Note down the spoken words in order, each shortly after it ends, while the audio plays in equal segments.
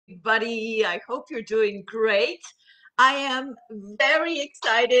everybody. I hope you're doing great. I am very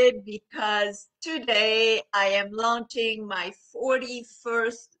excited because today I am launching my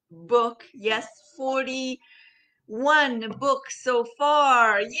 41st book. Yes, 41 books so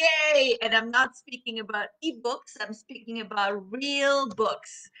far. Yay! And I'm not speaking about ebooks, I'm speaking about real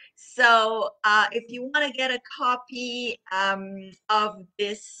books. So if you want to get a copy of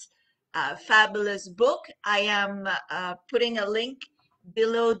this fabulous book, I am putting a link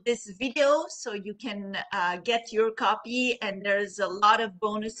below this video so you can get your copy, and there's a lot of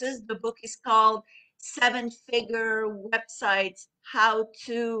bonuses. The book is called Seven Figure Websites: How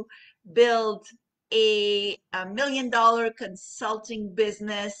to Build a $1 million consulting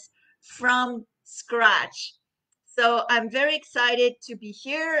business from scratch. So I'm very excited to be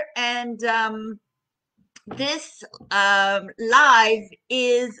here, and this live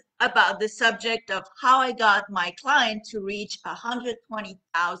is about the subject of how I got my client to reach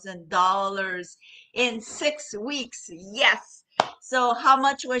 $120,000 in 6 weeks. Yes. So how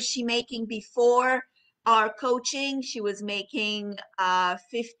much was she making before our coaching? She was making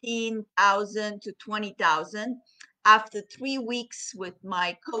 15,000 to 20,000. After 3 weeks with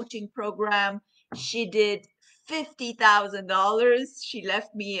my coaching program, she did $50,000. She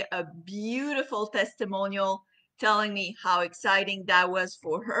left me a beautiful testimonial telling me how exciting that was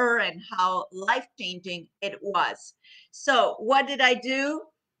for her and how life-changing it was. So, what did I do?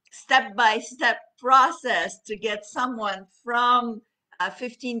 Step-by-step process to get someone from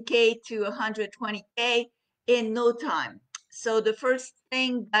 15K to 120K in no time. So, the first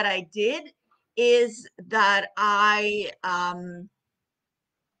thing that I did is that I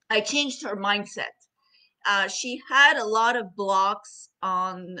changed her mindset. She had a lot of blocks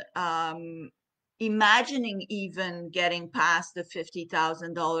on imagining even getting past the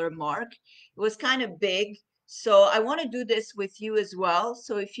 $50,000 mark. It was kind of big. So I want to do this with you as well.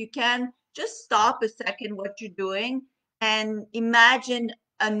 So if you can just stop a second what you're doing and imagine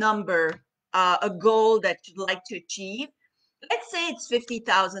a number, a goal that you'd like to achieve. Let's say it's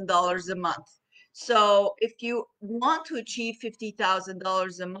 $50,000 a month. So if you want to achieve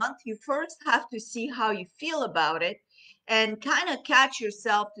 $50,000 a month, you first have to see how you feel about it and kind of catch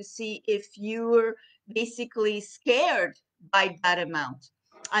yourself to see if you're basically scared by that amount.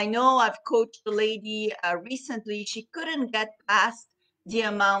 I know I've coached a lady recently. She couldn't get past the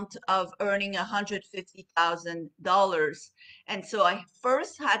amount of earning $150,000. And so I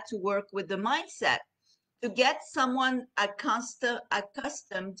first had to work with the mindset to get someone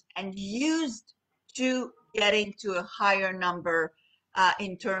accustomed and used to getting to a higher number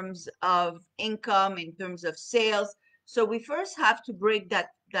in terms of income, in terms of sales. So we first have to break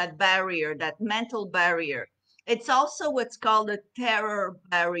that barrier, that mental barrier. It's also what's called a terror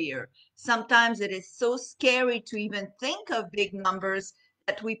barrier. Sometimes it is so scary to even think of big numbers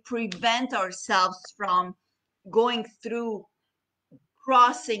that we prevent ourselves from going through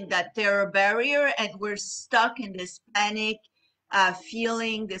crossing that terror barrier, and we're stuck in this panic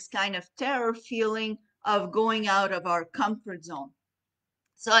feeling, this kind of terror feeling of going out of our comfort zone.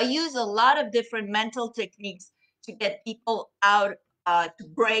 So I use a lot of different mental techniques to get people out, to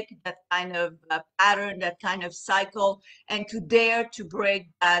break that kind of pattern, that kind of cycle, and to dare to break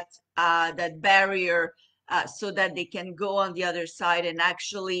that barrier, so that they can go on the other side and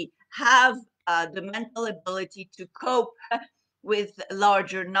actually have the mental ability to cope with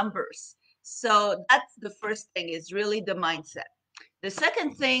larger numbers. So that's the first thing, is really the mindset. The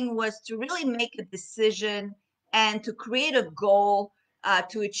second thing was to really make a decision and to create a goal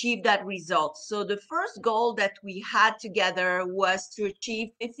to achieve that result. So the first goal that we had together was to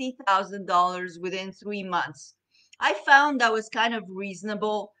achieve $50,000 within 3 months. I found that was kind of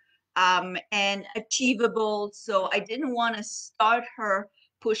reasonable and achievable. So I didn't want to start her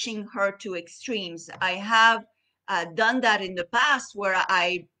pushing her to extremes. I have done that in the past where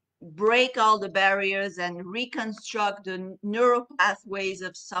I break all the barriers and reconstruct the neural pathways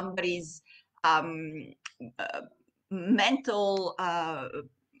of somebody's um, uh, mental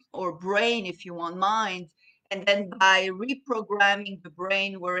or brain, if you want, mind. And then by reprogramming the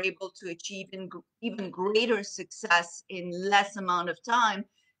brain, we're able to achieve even greater success in less amount of time.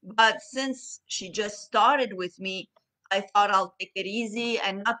 But since she just started with me, I thought I'll take it easy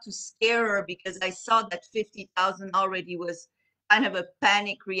and not to scare her, because I saw that 50,000 already was kind of a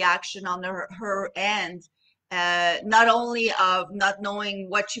panic reaction on her end, not only of not knowing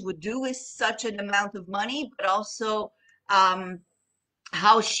what she would do with such an amount of money, but also um,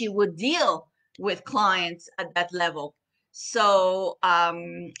 how she would deal with clients at that level. So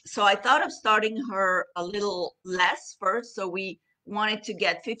I thought of starting her a little less first. So we wanted to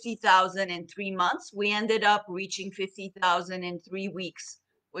get 50,000 in 3 months. We ended up reaching 50,000 in 3 weeks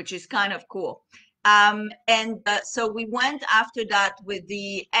which is kind of cool. So we went after that with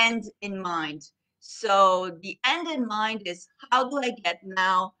the end in mind. So the end in mind is, how do I get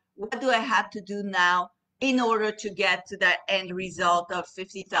now? What do I have to do now in order to get to that end result of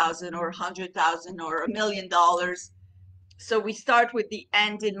 50,000 or 100,000 or $1 million? So we start with the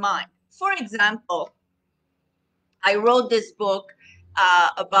end in mind. For example, I wrote this book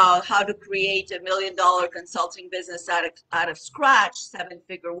about how to create $1 million consulting business out of scratch,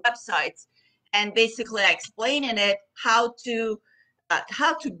 7-figure websites, and basically I explain in it how to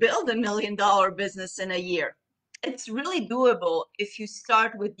build $1 million business in a year. It's really doable if you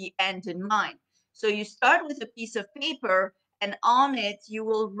start with the end in mind. So you start with a piece of paper, and on it you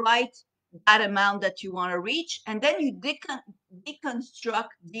will write that amount that you want to reach, and then you deconstruct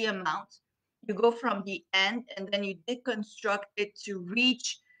the amount. You go from the end and then you deconstruct it to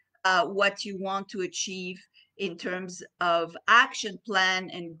reach what you want to achieve in terms of action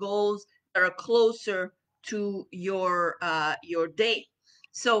plan and goals that are closer to your date.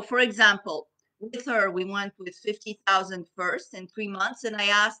 So for example, with her, we went with 50,000 first in 3 months, and I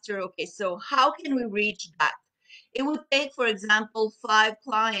asked her, okay, so how can we reach that? It would take, for example, 5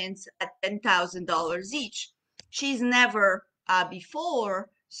 clients at $10,000 each. She's never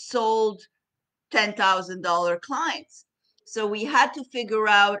before sold $10,000 clients. So we had to figure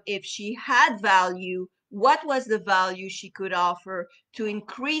out if she had value, what was the value she could offer to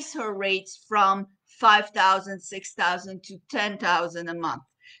increase her rates from 5,000, 6,000 to 10,000 a month.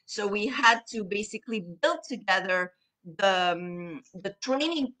 So we had to basically build together the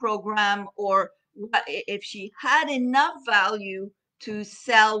training program, or if she had enough value to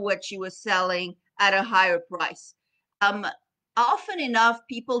sell what she was selling at a higher price. Um, Often enough,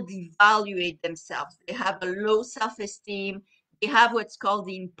 people devaluate themselves. They have a low self-esteem. They have what's called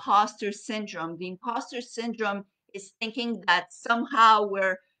the imposter syndrome. The imposter syndrome is thinking that somehow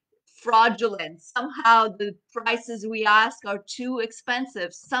we're fraudulent. Somehow the prices we ask are too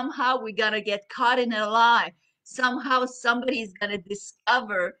expensive. Somehow we're going to get caught in a lie. Somehow somebody's going to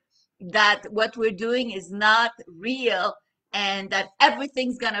discover that what we're doing is not real, and that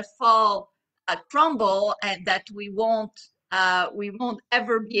everything's going to crumble, and that we won't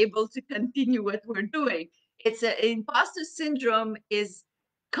ever be able to continue what we're doing. Imposter syndrome is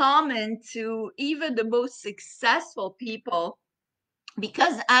common to even the most successful people,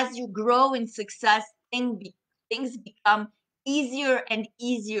 because as you grow in success, things become easier and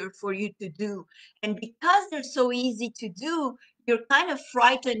easier for you to do. And because they're so easy to do, you're kind of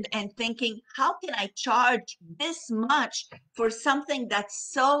frightened and thinking, how can I charge this much for something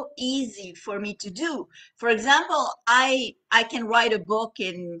that's so easy for me to do? For example, I can write a book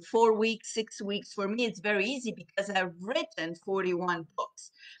in 4 weeks, 6 weeks. For me, it's very easy because I've written 41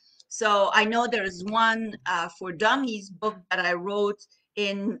 books. So I know there's one for dummies book that I wrote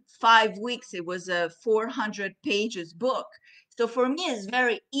in 5 weeks. It was a 400 pages book. So for me, it's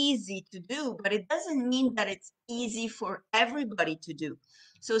very easy to do, but it doesn't mean that it's easy for everybody to do.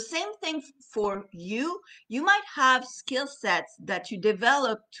 So same thing for you. You might have skill sets that you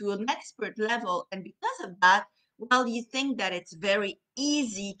develop to an expert level, and because of that, well, you think that it's very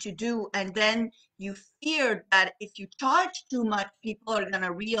easy to do, and then you fear that if you charge too much, people are going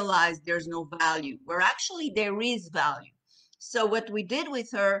to realize there's no value, where actually there is value. So what we did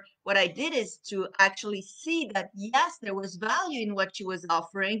with her, what I did is to actually see that yes, there was value in what she was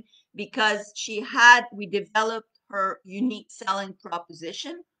offering, because we developed her unique selling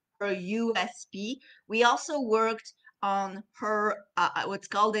proposition, her USP. We also worked on her what's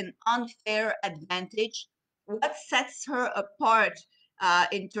called an unfair advantage. What sets her apart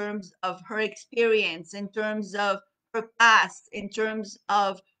in terms of her experience, in terms of her past, in terms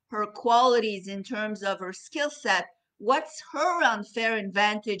of her qualities, in terms of her skill set? What's her unfair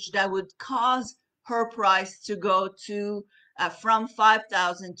advantage that would cause her price to go to from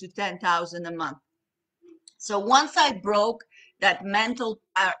 5,000 to 10,000 a month? So once I broke that mental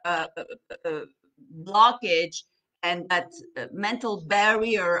blockage and that mental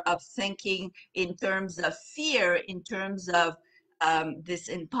barrier of thinking in terms of fear, in terms of this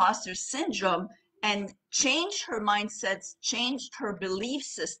imposter syndrome, and changed her mindsets, changed her belief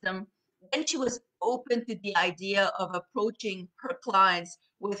system, then she was open to the idea of approaching her clients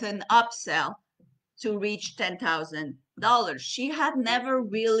with an upsell to reach $10,000. She had never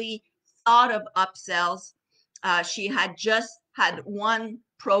really thought of upsells. She had just had one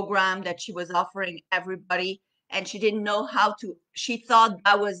program that she was offering everybody, and she didn't know how to. She thought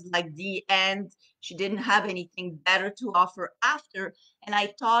that was like the end. She didn't have anything better to offer after. And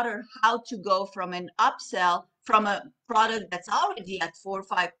I taught her how to go from an upsell from a product that's already at $4,000 or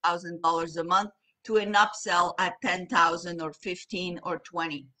 $5,000 a month to an upsell at 10,000 or 15 or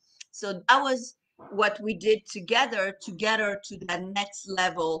 20. So that was what we did together to get her to that next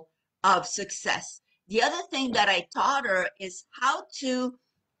level of success. The other thing that I taught her is how to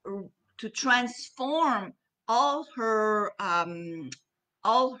transform all her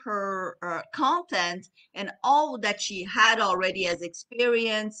content and all that she had already as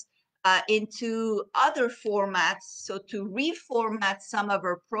experience into other formats. So to reformat some of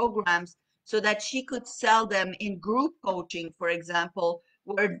her programs so that she could sell them in group coaching, for example,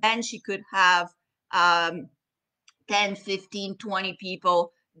 where then she could have um, 10, 15, 20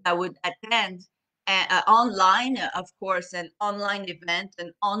 people that would attend online, of course, an online event,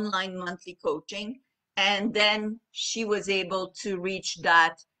 an online monthly coaching. And then she was able to reach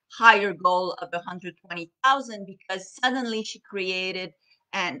that higher goal of 120,000 because suddenly she created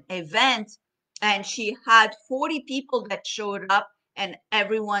an event and she had 40 people that showed up and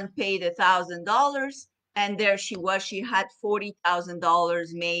everyone paid $1,000. And there she was, she had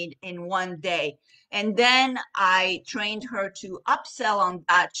 $40,000 made in one day. And then I trained her to upsell on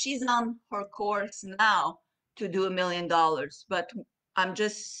that. She's on her course now to do $1 million. But I'm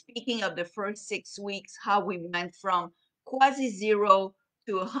just speaking of the first 6 weeks, how we went from quasi zero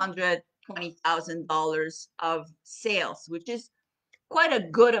to $120,000 of sales, which is quite a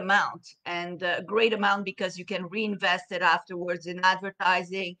good amount and a great amount because you can reinvest it afterwards in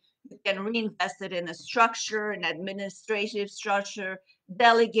advertising. You can reinvest it in a structure, an administrative structure,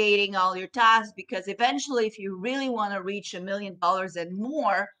 delegating all your tasks. Because eventually, if you really want to reach $1 million and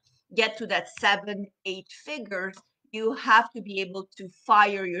more, get to that 7, 8 figures, you have to be able to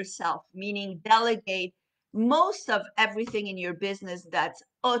fire yourself, meaning delegate most of everything in your business that's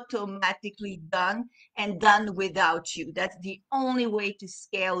automatically done and done without you. That's the only way to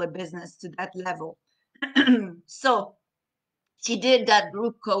scale a business to that level. So she did that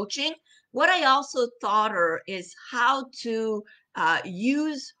group coaching. What I also taught her is how to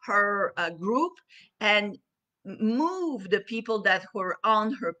use her group and move the people that were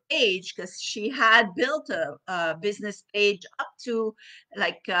on her page, because she had built a business page up to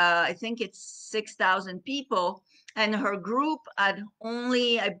like I think it's 6,000 people, and her group had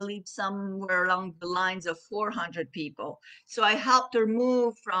only, I believe, somewhere along the lines of 400 people. So I helped her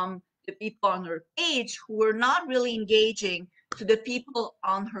move from the people on her page who were not really engaging to the people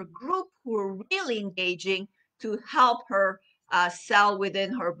on her group who were really engaging to help her sell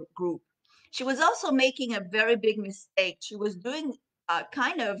within her group. She was also making a very big mistake. She was doing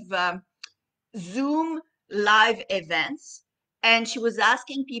kind of Zoom live events, and she was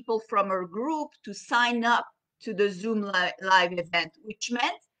asking people from her group to sign up to the Zoom live event, which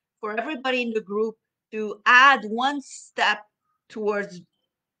meant for everybody in the group to add one step towards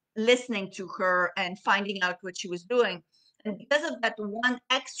listening to her and finding out what she was doing. And because of that one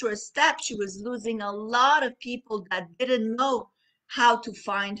extra step, she was losing a lot of people that didn't know how to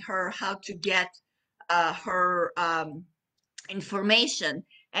find her, how to get her information.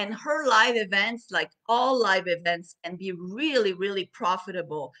 And her live events, like all live events, can be really, really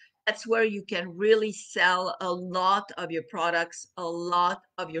profitable. That's where you can really sell a lot of your products, a lot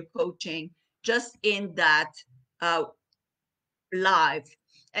of your coaching, just in that uh, live.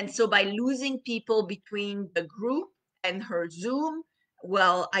 And so by losing people between the group and her Zoom,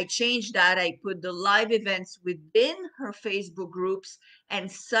 well, I changed that. I put the live events within her Facebook groups,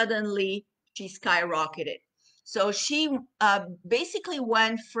 and suddenly she skyrocketed. So she basically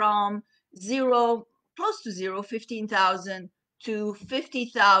went from zero, close to zero, 15,000 to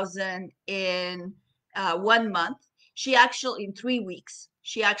 50,000 in 1 month. She actually, in 3 weeks,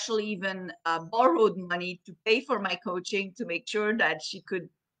 she actually even borrowed money to pay for my coaching to make sure that she could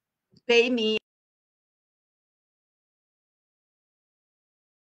pay me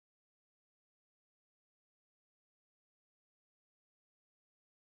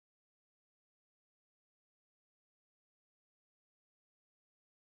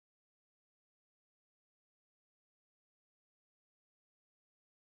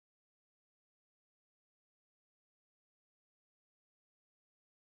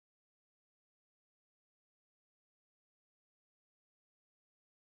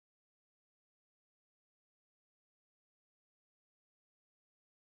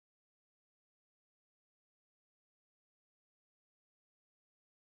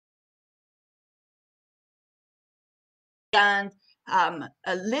and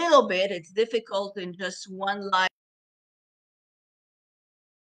a little bit. It's difficult in just one live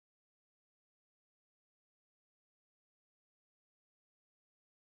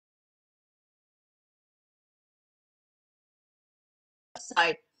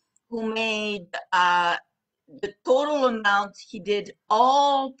website who made the total amount he did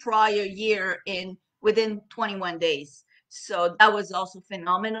all prior year within 21 days. So that was also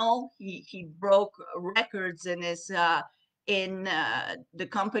phenomenal. He broke records in his in the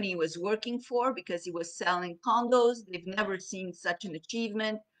company he was working for because he was selling condos. They've never seen such an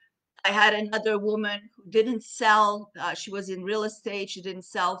achievement. I had another woman who didn't sell. She was in real estate. She didn't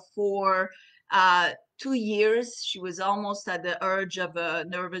sell for 2 years. She was almost at the urge of a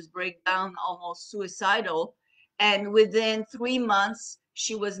nervous breakdown, almost suicidal. And within 3 months,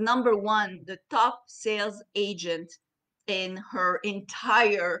 she was number one, the top sales agent in her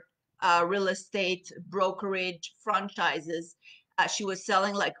entire real estate brokerage franchises. She was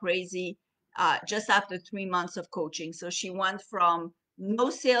selling like crazy just after 3 months of coaching. So she went from no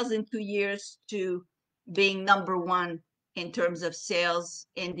sales in 2 years to being number one in terms of sales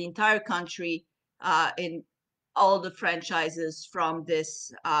in the entire country in all the franchises from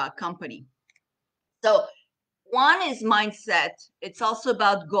this company. So one is mindset. It's also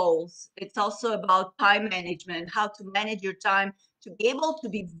about goals. It's also about time management, how to manage your time to be able to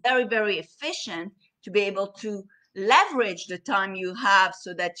be very, very efficient, to be able to leverage the time you have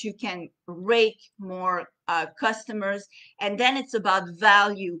so that you can rake more customers. And then it's about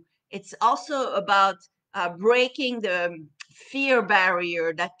value. It's also about breaking the fear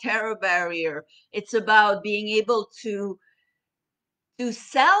barrier, that terror barrier. It's about being able to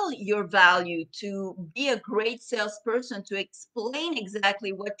sell your value, to be a great salesperson, to explain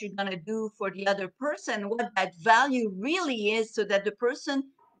exactly what you're going to do for the other person, what that value really is, so that the person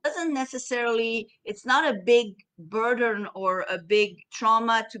doesn't necessarily, it's not a big burden or a big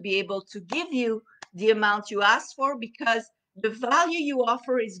trauma to be able to give you the amount you ask for, because the value you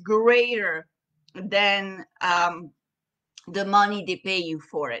offer is greater than the money they pay you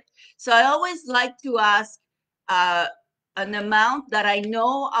for it. So I always like to ask uh, an amount that I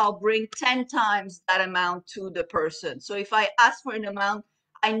know I'll bring 10 times that amount to the person. So if I ask for an amount,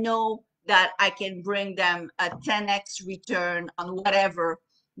 I know that I can bring them a 10x return on whatever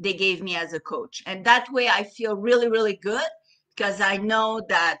they gave me as a coach. And that way I feel really, really good because I know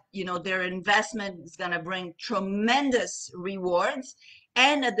that, their investment is going to bring tremendous rewards.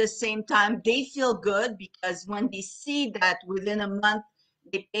 And at the same time, they feel good because when they see that within a month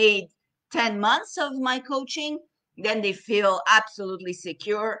they paid 10 months of my coaching, then they feel absolutely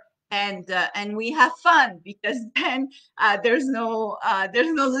secure. And we have fun because then there's no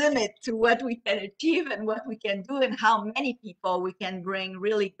limit to what we can achieve and what we can do and how many people we can bring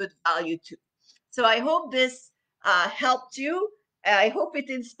really good value to. So I hope this helped you. I hope it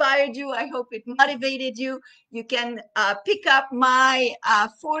inspired you. I hope it motivated you. You can pick up my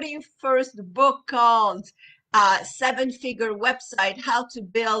 41st book called Seven Figure Website, How to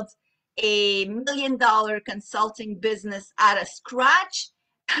Build a $1 million consulting business out of scratch,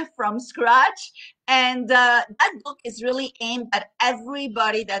 from scratch. And that book is really aimed at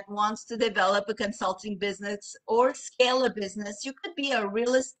everybody that wants to develop a consulting business or scale a business. You could be a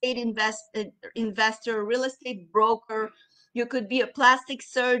real estate investor, a real estate broker. You could be a plastic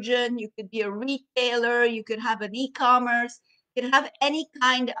surgeon. You could be a retailer. You could have an e-commerce. You could have any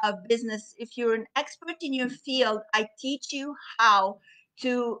kind of business. If you're an expert in your field, I teach you how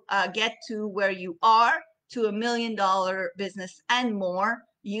to get to where you are, to $1 million business and more,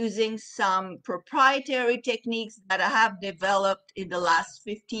 using some proprietary techniques that I have developed in the last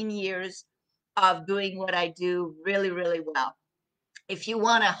 15 years of doing what I do really, really well. If you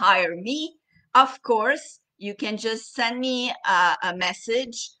want to hire me, of course, you can just send me a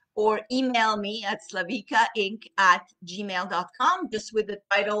message or email me at slavikainc@gmail.com, just with the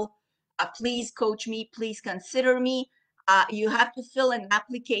title, please coach me, please consider me. You have to fill an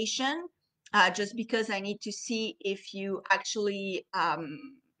application just because I need to see if you actually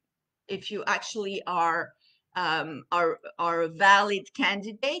are a valid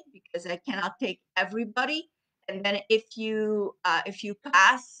candidate, because I cannot take everybody. And then if you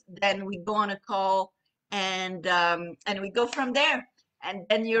pass, then we go on a call and we go from there. And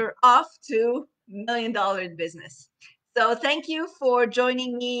then you're off to $1 million business. So thank you for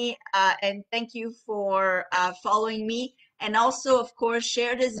joining me and thank you for following me. And also, of course,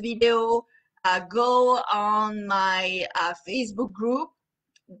 share this video. Go on my Facebook group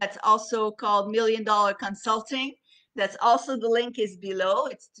that's also called $1 Million Consulting. That's also, the link is below.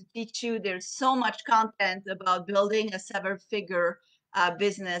 It's to teach you. There's so much content about building a seven-figure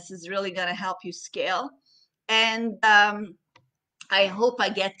business. Is really going to help you scale. And I hope I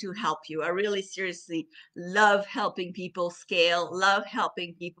get to help you. I really seriously love helping people scale, love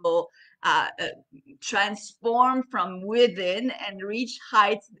helping people transform from within and reach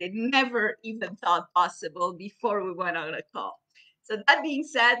heights they never even thought possible before we went on a call. So that being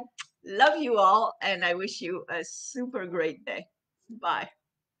said, Love you all, and I wish you a super great day. Bye.